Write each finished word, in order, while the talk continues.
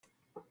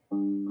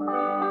Hello,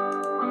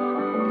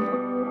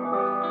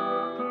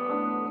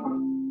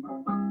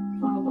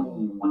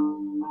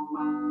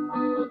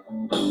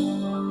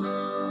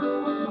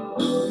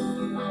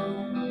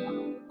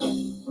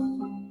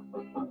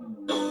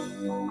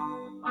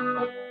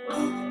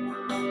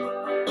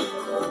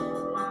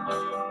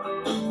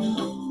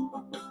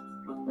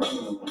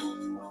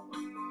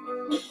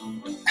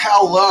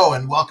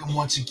 and welcome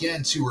once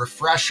again to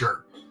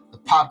Refresher, the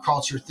Pop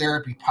Culture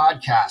Therapy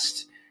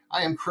Podcast.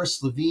 I am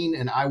Chris Levine,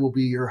 and I will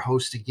be your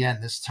host again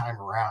this time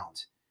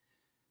around.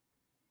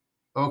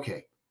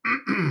 Okay.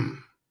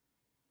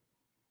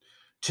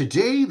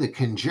 Today, the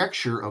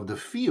conjecture of the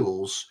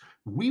feels,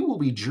 we will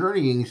be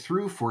journeying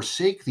through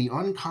Forsake the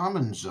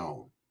Uncommon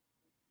Zone.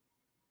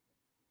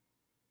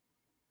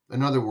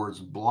 In other words,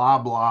 blah,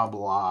 blah,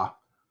 blah.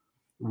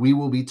 We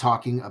will be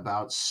talking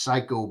about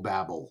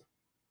psychobabble.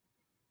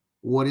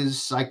 What is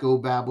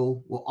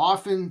psychobabble? Well,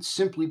 often,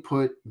 simply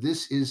put,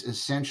 this is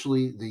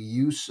essentially the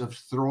use of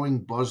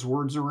throwing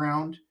buzzwords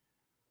around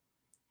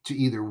to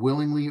either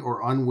willingly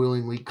or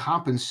unwillingly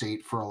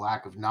compensate for a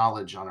lack of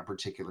knowledge on a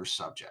particular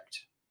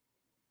subject.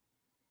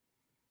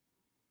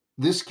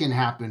 This can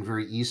happen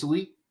very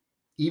easily,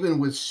 even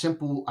with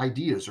simple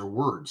ideas or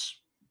words.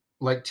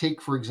 Like,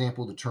 take, for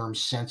example, the term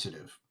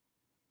sensitive.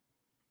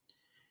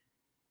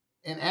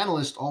 An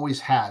analyst always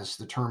has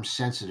the term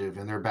sensitive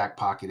in their back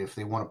pocket if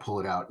they want to pull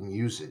it out and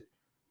use it.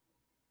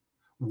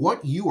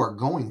 What you are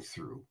going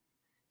through,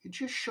 it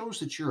just shows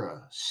that you're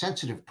a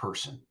sensitive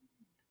person.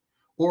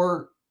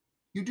 Or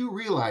you do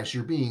realize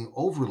you're being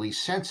overly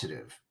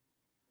sensitive.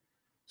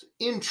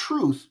 In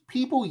truth,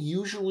 people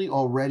usually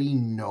already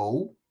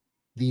know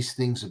these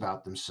things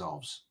about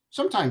themselves.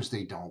 Sometimes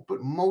they don't,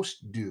 but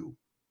most do.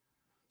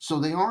 So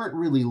they aren't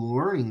really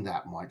learning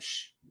that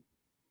much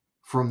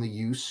from the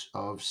use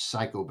of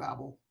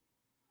psychobabble.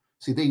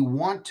 See, they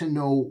want to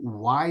know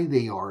why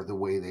they are the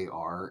way they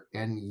are.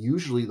 And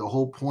usually the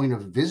whole point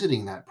of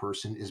visiting that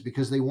person is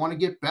because they want to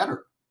get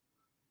better.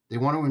 They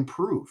want to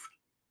improve.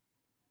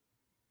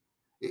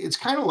 It's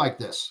kind of like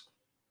this.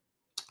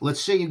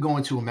 Let's say you go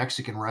into a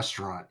Mexican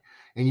restaurant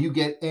and you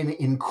get an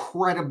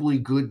incredibly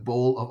good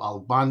bowl of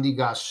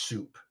albondigas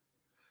soup.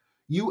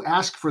 You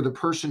ask for the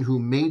person who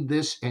made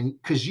this, and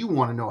because you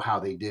want to know how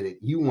they did it,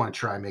 you want to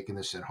try making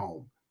this at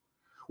home.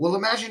 Well,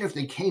 imagine if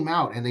they came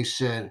out and they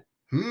said,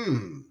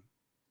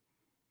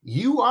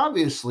 you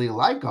obviously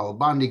like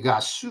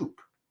albondigas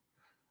soup.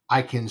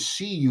 I can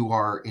see you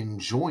are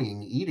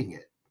enjoying eating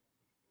it.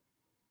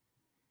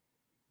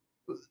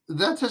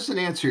 That doesn't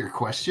answer your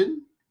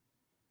question.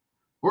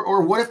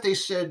 Or what if they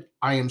said,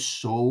 I am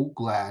so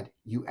glad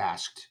you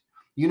asked.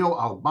 You know,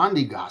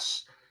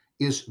 albondigas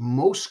is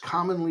most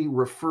commonly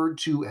referred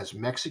to as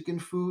Mexican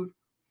food,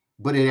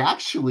 but it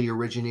actually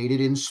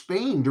originated in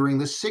Spain during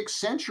the 6th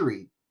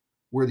century,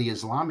 where the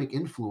Islamic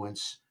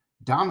influence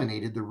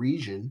dominated the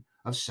region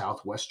of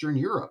southwestern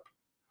Europe.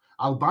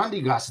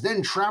 Albondigas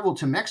then traveled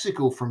to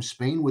Mexico from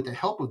Spain with the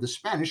help of the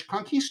Spanish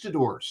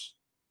conquistadors.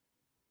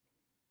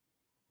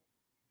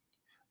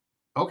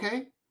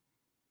 Okay.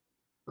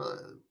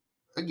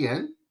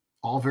 Again,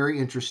 all very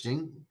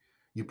interesting.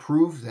 You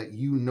prove that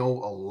you know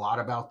a lot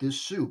about this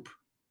soup,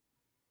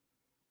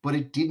 but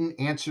it didn't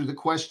answer the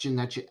question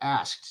that you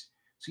asked.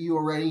 So you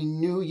already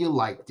knew you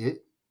liked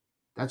it.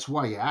 That's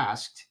why you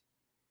asked.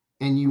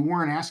 And you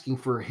weren't asking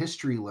for a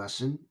history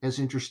lesson, as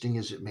interesting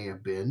as it may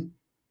have been.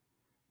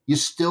 You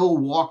still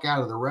walk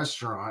out of the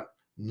restaurant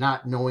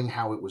not knowing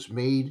how it was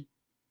made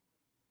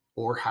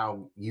or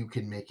how you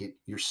can make it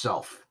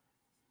yourself.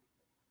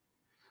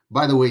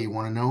 By the way, you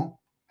want to know?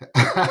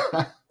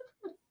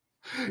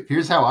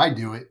 Here's how I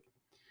do it.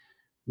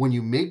 When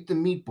you make the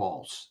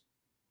meatballs,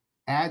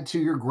 add to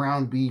your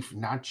ground beef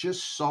not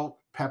just salt,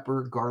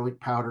 pepper, garlic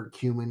powder,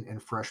 cumin,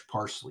 and fresh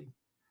parsley.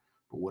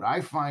 But what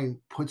I find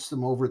puts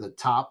them over the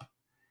top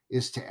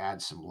is to add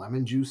some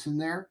lemon juice in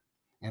there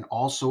and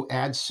also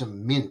add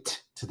some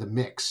mint to the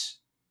mix.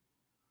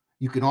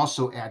 You can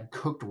also add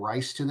cooked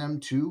rice to them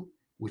too,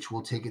 which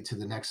will take it to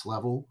the next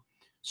level.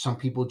 Some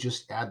people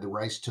just add the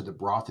rice to the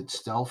broth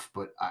itself,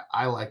 but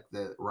I like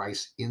the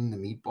rice in the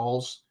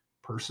meatballs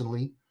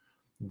personally.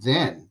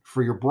 Then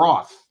for your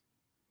broth,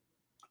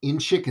 in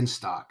chicken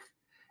stock,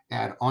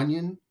 add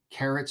onion,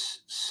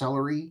 carrots,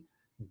 celery,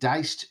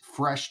 diced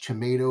fresh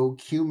tomato,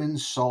 cumin,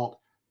 salt,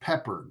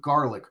 pepper,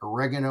 garlic,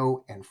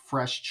 oregano, and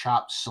fresh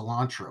chopped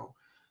cilantro.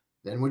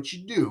 Then what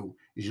you do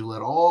is you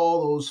let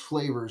all those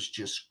flavors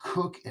just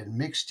cook and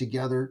mix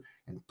together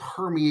and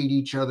permeate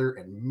each other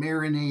and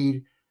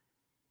marinate,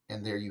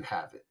 and there you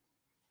have it.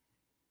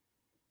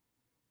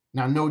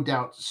 Now, no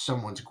doubt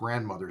someone's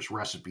grandmother's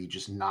recipe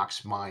just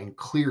knocks mine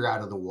clear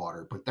out of the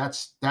water, but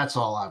that's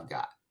all I've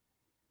got.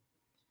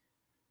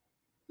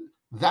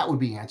 That would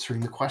be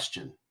answering the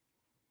question.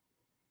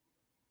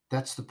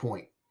 That's the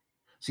point.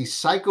 See,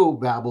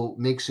 psychobabble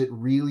makes it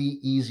really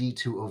easy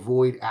to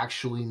avoid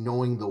actually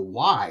knowing the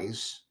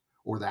whys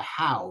or the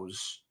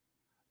hows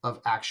of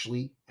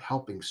actually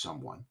helping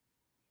someone.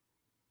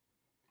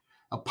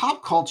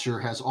 Pop culture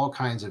has all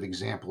kinds of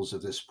examples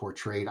of this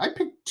portrayed. I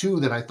picked two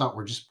that I thought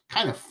were just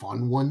kind of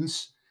fun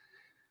ones.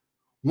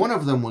 One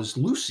of them was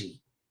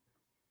Lucy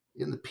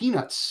in the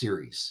Peanuts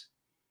series.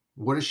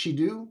 What does she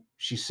do?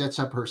 She sets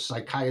up her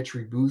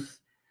psychiatry booth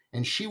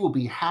and she will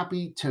be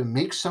happy to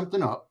make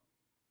something up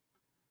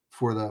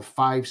for the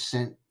 5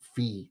 cent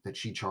fee that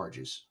she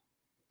charges.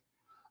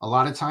 A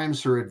lot of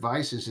times her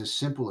advice is as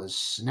simple as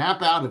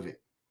snap out of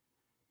it,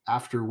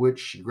 after which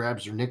she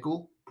grabs her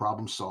nickel,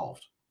 problem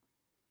solved.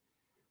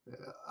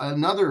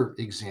 Another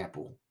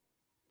example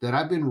that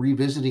I've been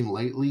revisiting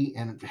lately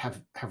and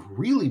have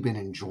really been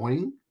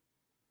enjoying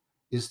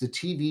is the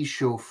TV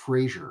show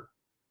Frasier.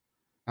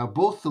 Now,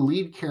 both the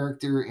lead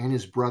character and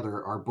his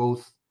brother are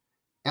both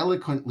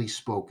eloquently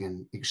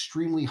spoken,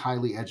 extremely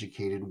highly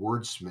educated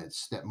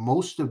wordsmiths that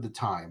most of the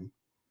time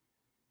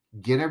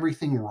get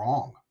everything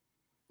wrong,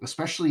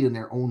 especially in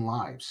their own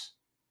lives.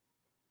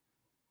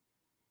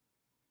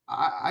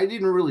 I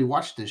didn't really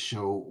watch this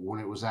show when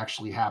it was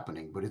actually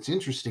happening, but it's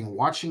interesting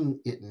watching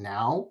it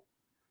now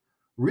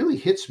really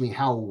hits me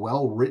how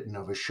well written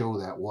of a show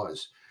that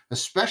was,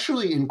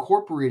 especially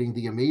incorporating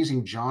the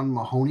amazing John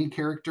Mahoney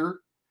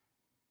character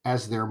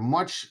as their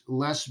much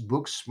less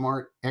book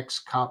smart ex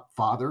cop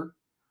father,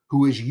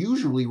 who is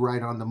usually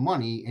right on the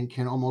money and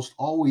can almost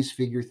always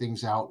figure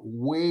things out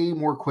way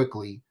more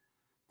quickly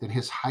than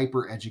his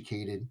hyper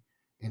educated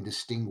and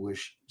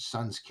distinguished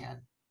sons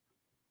can.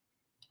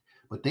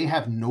 But they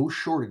have no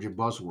shortage of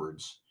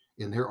buzzwords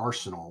in their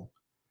arsenal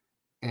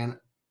and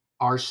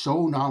are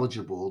so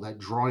knowledgeable that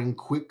drawing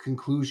quick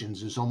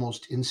conclusions is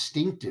almost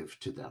instinctive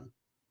to them.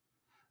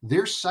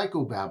 Their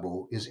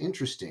psychobabble is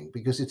interesting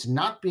because it's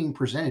not being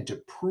presented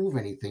to prove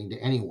anything to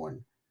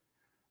anyone.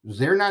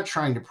 They're not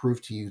trying to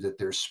prove to you that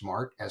they're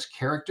smart. As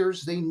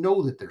characters, they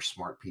know that they're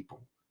smart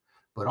people.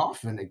 But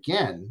often,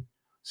 again,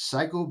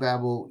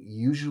 psychobabble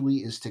usually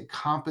is to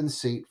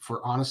compensate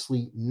for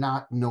honestly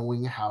not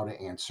knowing how to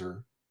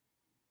answer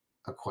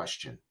a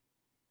question.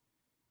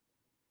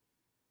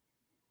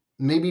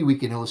 Maybe we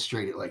can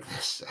illustrate it like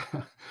this.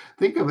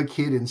 Think of a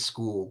kid in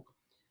school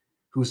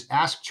who's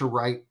asked to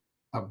write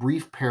a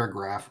brief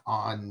paragraph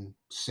on,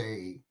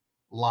 say,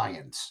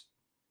 lions.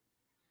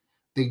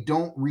 They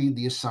don't read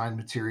the assigned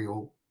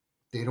material.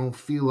 They don't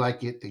feel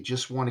like it. They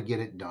just want to get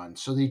it done.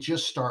 So they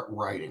just start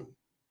writing.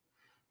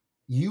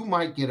 You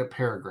might get a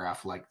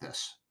paragraph like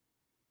this: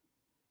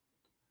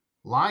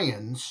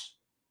 Lions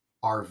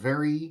are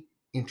very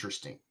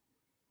interesting.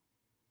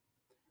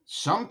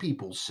 Some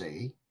people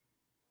say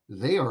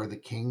they are the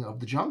king of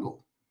the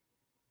jungle.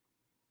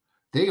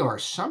 They are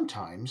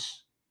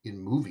sometimes in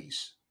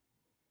movies.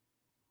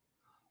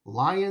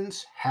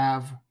 Lions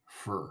have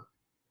fur.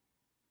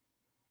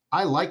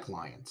 I like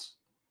lions.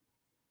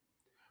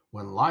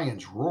 When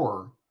lions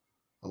roar,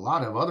 a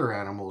lot of other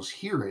animals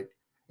hear it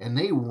and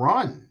they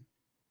run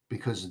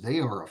because they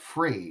are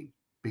afraid,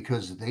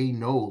 because they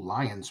know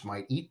lions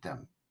might eat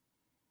them.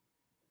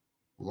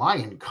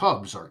 Lion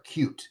cubs are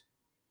cute.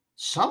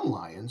 Some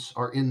lions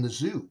are in the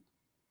zoo.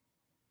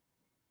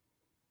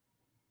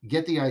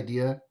 Get the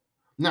idea?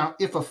 Now,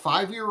 if a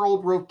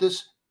 5-year-old wrote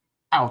this,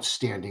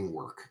 outstanding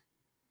work.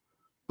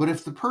 But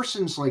if the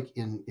person's like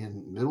in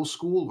middle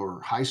school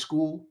or high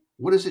school,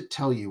 what does it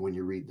tell you when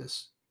you read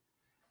this?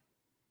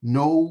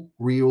 No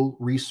real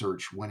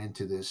research went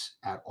into this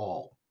at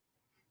all.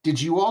 Did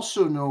you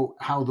also know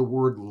how the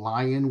word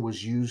lion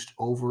was used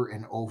over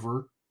and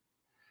over?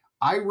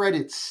 I read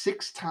it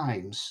 6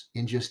 times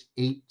in just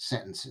 8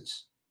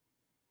 sentences.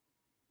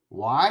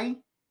 Why?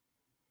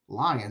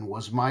 Lion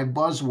was my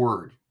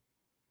buzzword.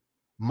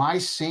 My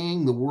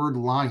saying the word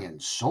lion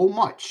so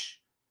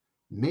much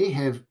may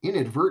have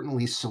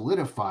inadvertently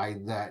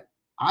solidified that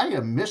I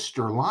am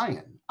Mr.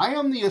 Lion. I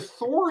am the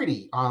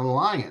authority on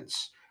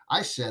lions.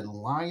 I said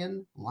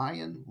lion,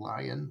 lion,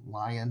 lion,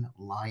 lion,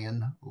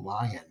 lion,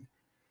 lion.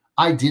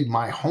 I did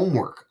my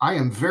homework. I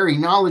am very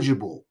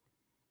knowledgeable.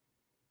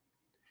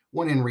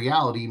 When in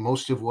reality,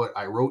 most of what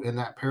I wrote in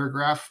that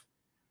paragraph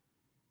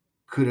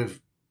could have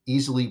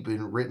easily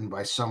been written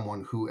by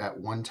someone who at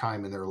one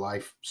time in their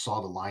life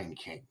saw The Lion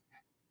King.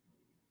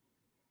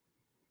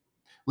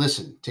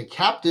 Listen, to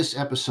cap this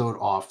episode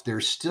off,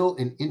 there's still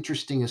an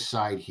interesting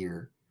aside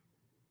here,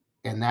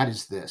 and that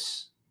is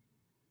this.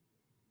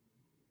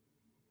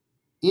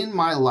 In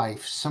my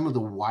life, some of the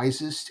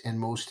wisest and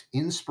most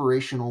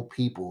inspirational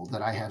people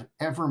that I have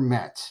ever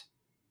met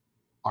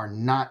are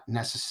not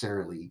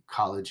necessarily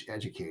college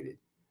educated.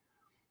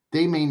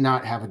 They may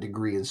not have a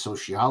degree in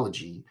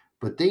sociology,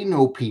 but they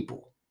know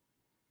people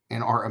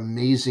and are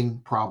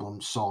amazing problem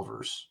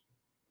solvers.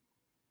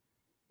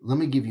 Let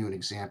me give you an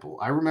example.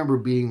 I remember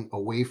being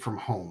away from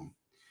home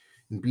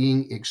and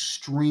being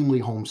extremely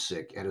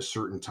homesick at a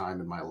certain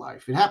time in my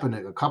life. It happened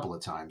a couple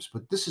of times,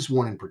 but this is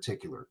one in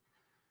particular.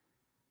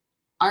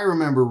 I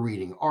remember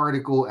reading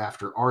article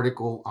after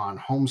article on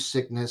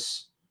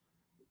homesickness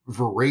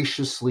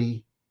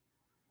voraciously.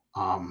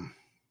 Um,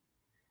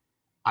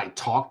 I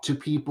talked to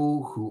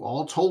people who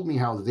all told me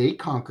how they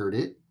conquered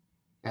it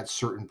at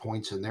certain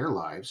points in their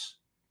lives.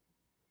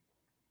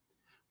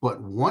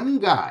 But one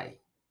guy,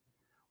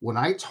 when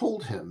I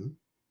told him,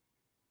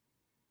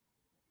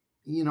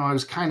 I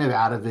was kind of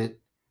out of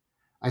it.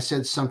 I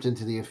said something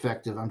to the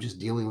effect of, I'm just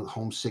dealing with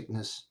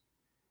homesickness.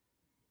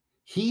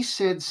 He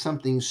said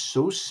something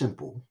so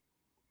simple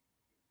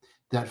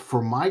that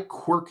for my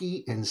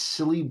quirky and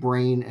silly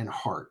brain and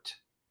heart,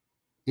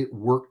 it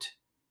worked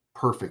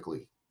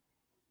perfectly.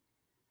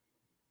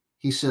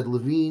 He said,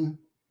 Levine,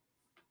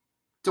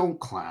 don't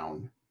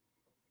clown,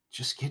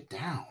 just get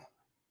down.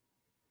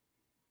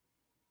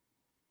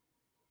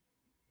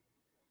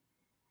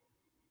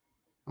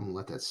 I'm going to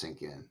let that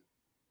sink in.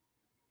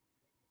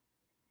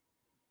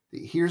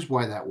 Here's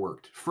why that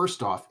worked.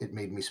 First off, it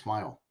made me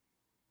smile.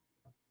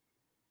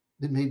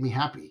 It made me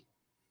happy.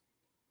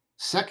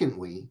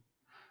 Secondly,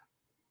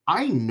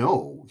 I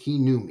know he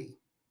knew me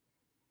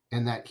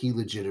and that he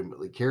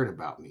legitimately cared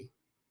about me.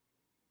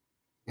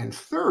 And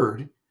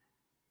third,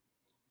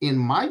 in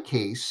my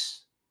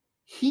case,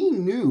 he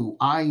knew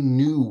I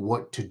knew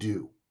what to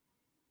do.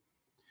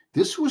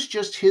 This was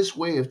just his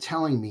way of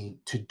telling me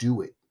to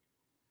do it.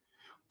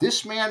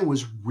 This man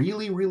was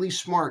really, really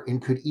smart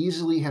and could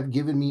easily have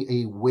given me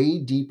a way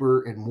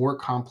deeper and more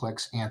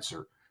complex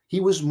answer.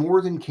 He was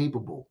more than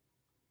capable.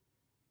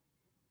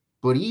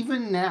 But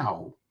even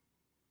now,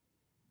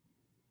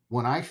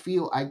 when I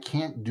feel I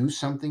can't do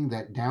something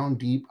that down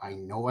deep I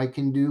know I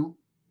can do,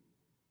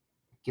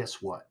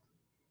 guess what?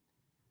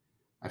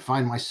 I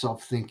find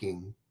myself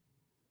thinking,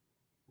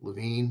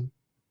 Levine,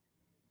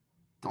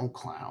 don't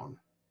clown.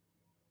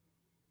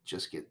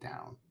 Just get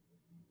down.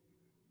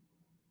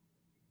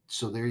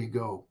 So there you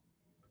go.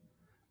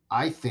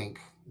 I think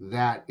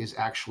that is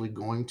actually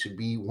going to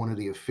be one of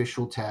the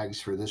official tags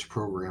for this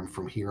program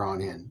from here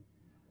on in.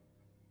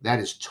 That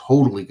is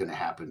totally going to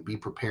happen. Be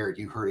prepared.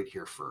 You heard it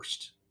here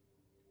first.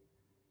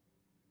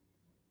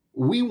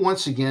 We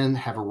once again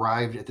have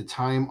arrived at the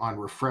time on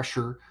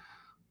Refresher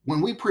when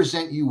we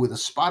present you with a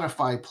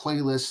Spotify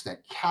playlist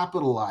that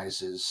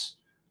capitalizes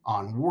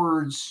on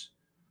words,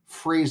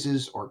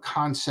 phrases, or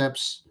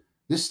concepts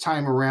this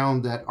time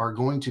around that are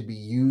going to be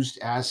used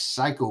as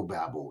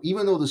psychobabble.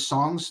 Even though the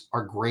songs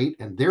are great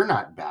and they're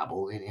not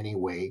babble in any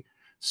way,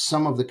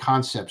 some of the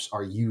concepts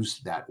are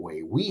used that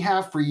way. We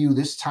have for you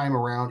this time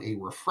around a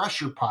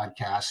Refresher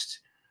Podcast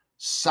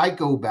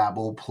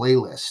psychobabble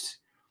playlist.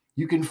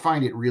 You can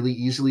find it really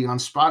easily on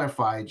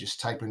Spotify. Just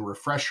type in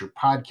Refresher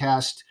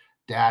Podcast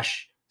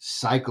dash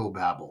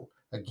psychobabble.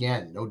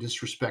 Again, no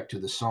disrespect to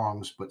the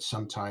songs, but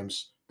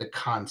sometimes the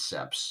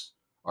concepts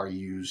are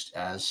used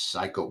as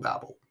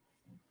psychobabble.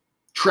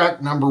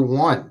 Track number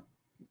 1,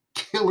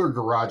 killer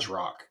garage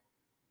rock.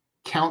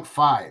 Count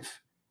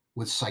 5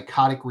 with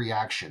Psychotic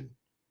Reaction.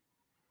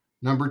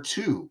 Number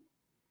 2,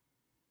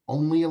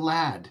 Only a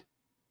Lad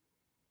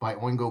by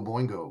Oingo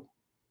Boingo.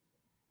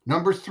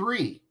 Number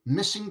 3,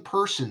 Missing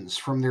Persons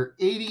from their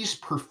 80s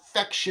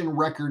perfection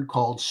record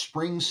called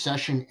Spring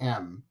Session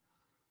M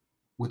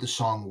with the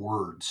song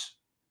Words.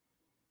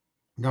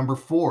 Number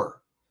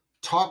 4,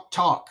 Talk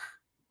Talk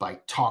by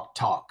Talk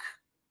Talk.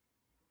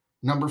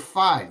 Number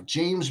 5,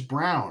 James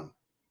Brown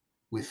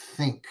with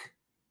Think.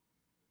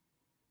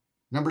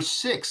 Number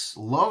 6,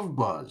 Love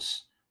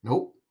Buzz.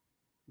 Nope,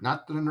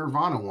 not the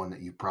Nirvana one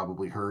that you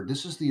probably heard.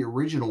 This is the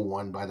original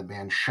one by the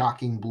band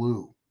Shocking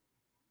Blue.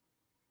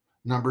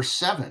 Number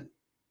 7,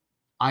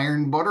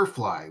 Iron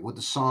Butterfly with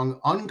the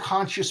song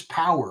Unconscious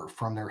Power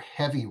from their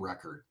Heavy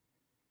record.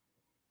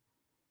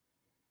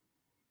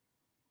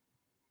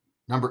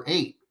 Number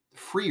 8,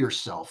 Free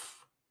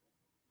Yourself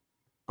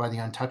by the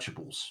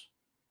Untouchables.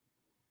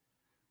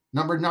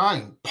 Number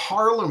 9,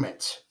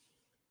 Parliament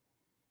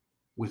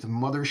with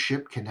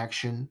Mothership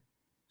Connection,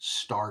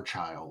 Star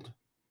Child.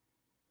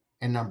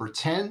 And number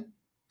 10,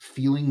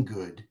 Feeling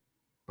Good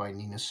by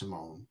Nina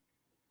Simone.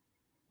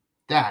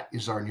 That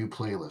is our new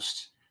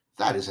playlist.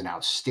 That is an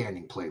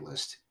outstanding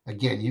playlist.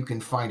 Again, you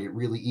can find it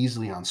really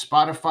easily on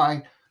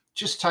Spotify.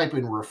 Just type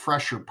in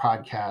Refresher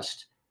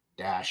Podcast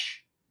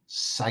dash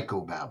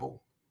Psychobabble.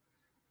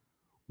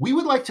 We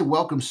would like to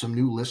welcome some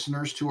new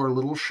listeners to our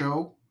little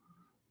show.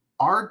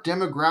 Our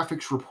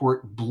demographics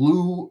report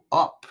blew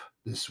up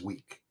this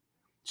week.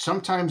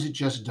 Sometimes it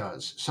just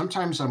does.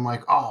 Sometimes I'm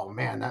like, oh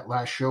man, that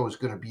last show is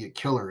going to be a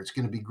killer. It's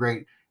going to be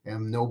great.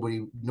 And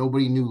nobody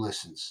new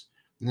listens.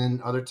 And then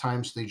other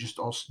times they just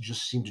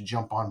seem to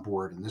jump on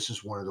board. And this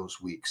is one of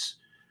those weeks.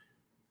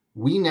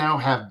 We now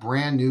have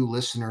brand new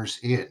listeners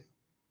in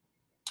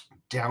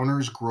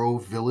Downers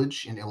Grove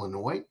Village in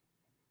Illinois,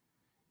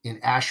 in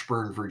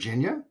Ashburn,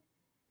 Virginia,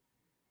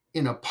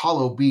 in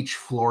Apollo Beach,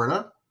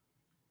 Florida,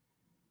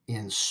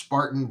 in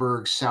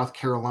Spartanburg, South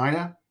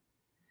Carolina,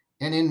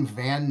 and in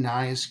Van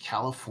Nuys,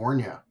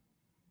 California.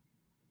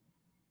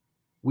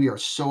 We are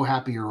so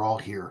happy you're all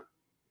here.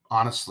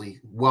 Honestly,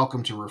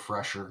 welcome to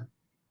Refresher.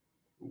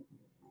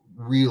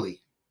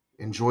 Really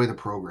enjoy the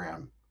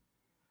program.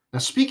 Now,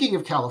 speaking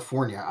of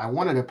California, I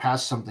wanted to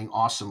pass something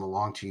awesome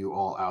along to you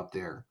all out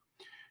there.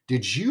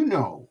 Did you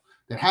know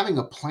that having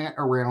a plant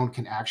around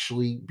can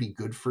actually be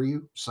good for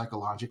you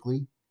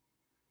psychologically?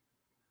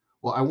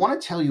 Well, I want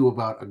to tell you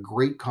about a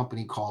great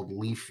company called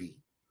Leafy.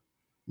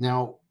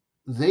 Now,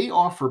 they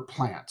offer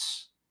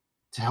plants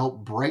to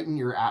help brighten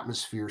your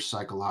atmosphere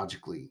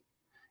psychologically.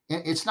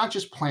 And it's not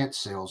just plant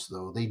sales,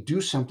 though. They do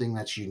something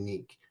that's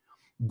unique.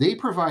 They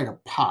provide a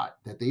pot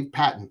that they've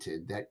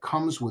patented that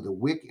comes with a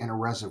wick and a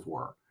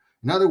reservoir.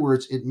 In other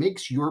words, it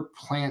makes your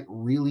plant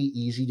really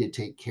easy to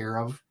take care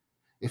of.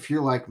 If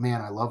you're like,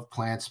 man, I love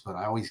plants, but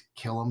I always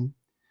kill them,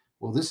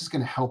 well, this is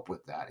going to help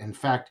with that. In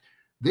fact,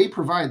 they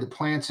provide the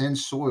plants and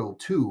soil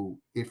too,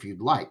 if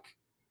you'd like.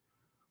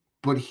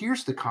 But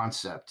here's the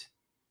concept: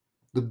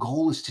 the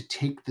goal is to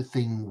take the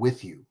thing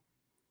with you.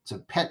 It's a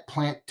pet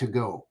plant to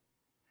go.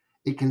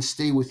 It can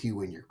stay with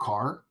you in your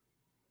car,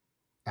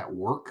 at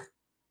work,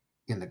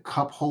 in the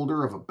cup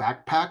holder of a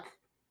backpack.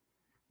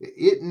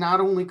 It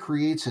not only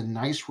creates a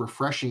nice,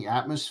 refreshing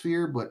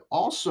atmosphere, but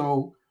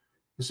also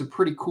is a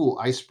pretty cool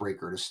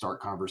icebreaker to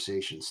start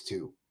conversations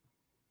too.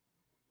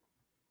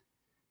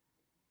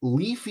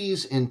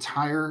 Leafy's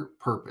entire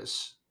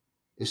purpose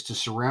is to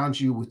surround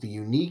you with the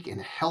unique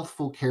and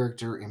healthful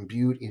character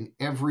imbued in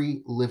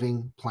every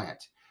living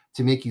plant,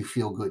 to make you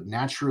feel good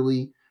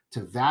naturally,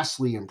 to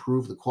vastly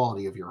improve the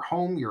quality of your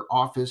home, your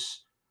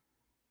office,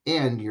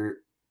 and your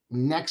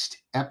next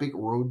epic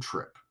road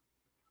trip.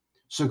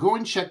 So go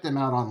and check them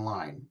out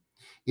online.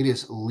 It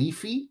is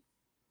Leafy.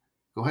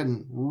 Go ahead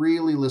and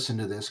really listen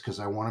to this because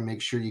I want to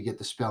make sure you get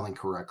the spelling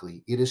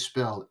correctly. It is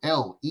spelled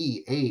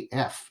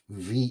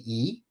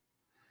Leafve,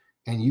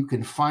 and you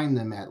can find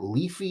them at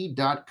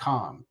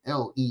leafve.com,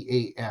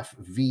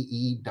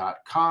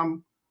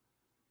 Leafve.com.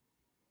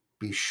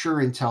 Be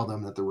sure and tell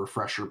them that the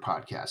Refresher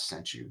Podcast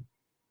sent you.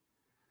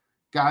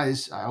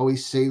 Guys, I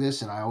always say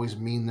this and I always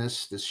mean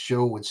this. This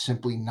show would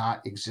simply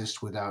not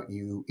exist without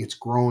you. It's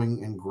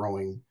growing and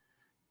growing,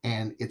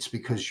 and it's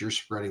because you're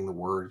spreading the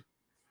word.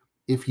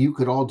 If you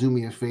could all do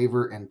me a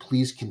favor and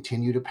please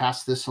continue to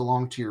pass this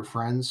along to your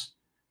friends,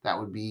 that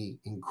would be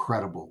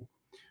incredible.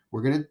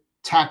 We're going to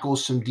tackle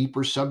some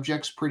deeper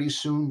subjects pretty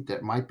soon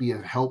that might be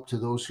of help to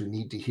those who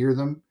need to hear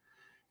them.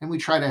 And we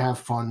try to have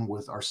fun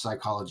with our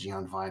psychology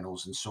on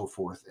vinyls and so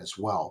forth as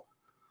well.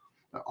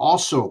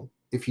 Also,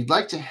 if you'd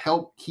like to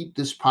help keep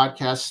this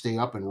podcast stay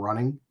up and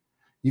running,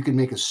 you can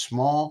make a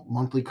small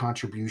monthly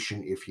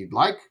contribution if you'd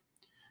like.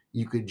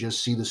 You could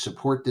just see the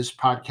support this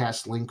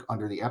podcast link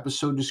under the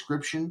episode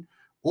description,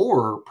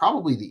 or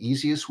probably the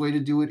easiest way to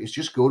do it is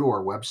just go to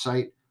our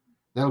website.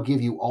 That'll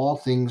give you all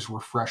things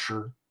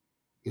Refresher.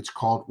 It's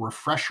called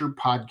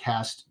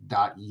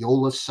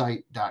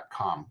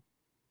refresherpodcast.yolasite.com.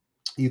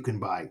 You can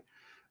buy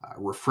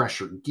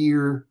Refresher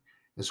gear,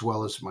 as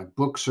well as my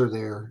books are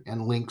there,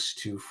 and links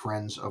to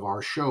friends of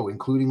our show,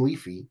 including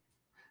Leafy.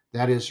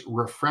 That is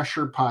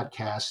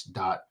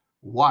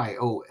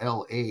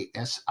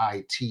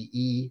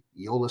refresherpodcast.yolasite,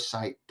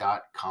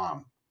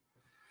 yolasite.com.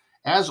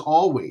 As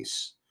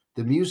always,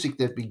 the music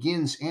that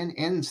begins and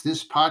ends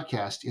this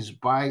podcast is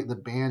by the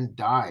band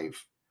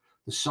Dive.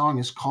 The song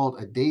is called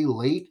A Day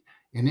Late,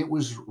 and it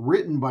was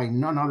written by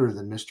none other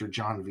than Mr.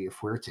 John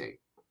Villafuerte.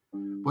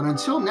 But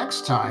until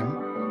next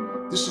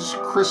time, this is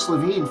Chris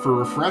Levine for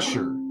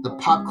Refresher, the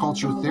Pop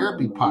Culture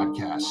Therapy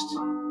Podcast.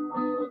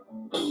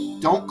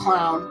 Don't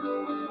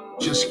clown,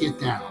 just get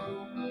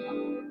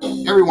down.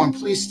 Everyone,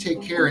 please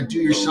take care and do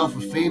yourself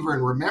a favor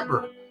and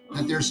remember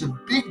that there's a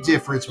big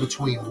difference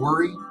between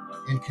worry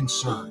and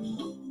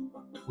concern.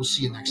 We'll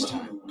see you next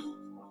time.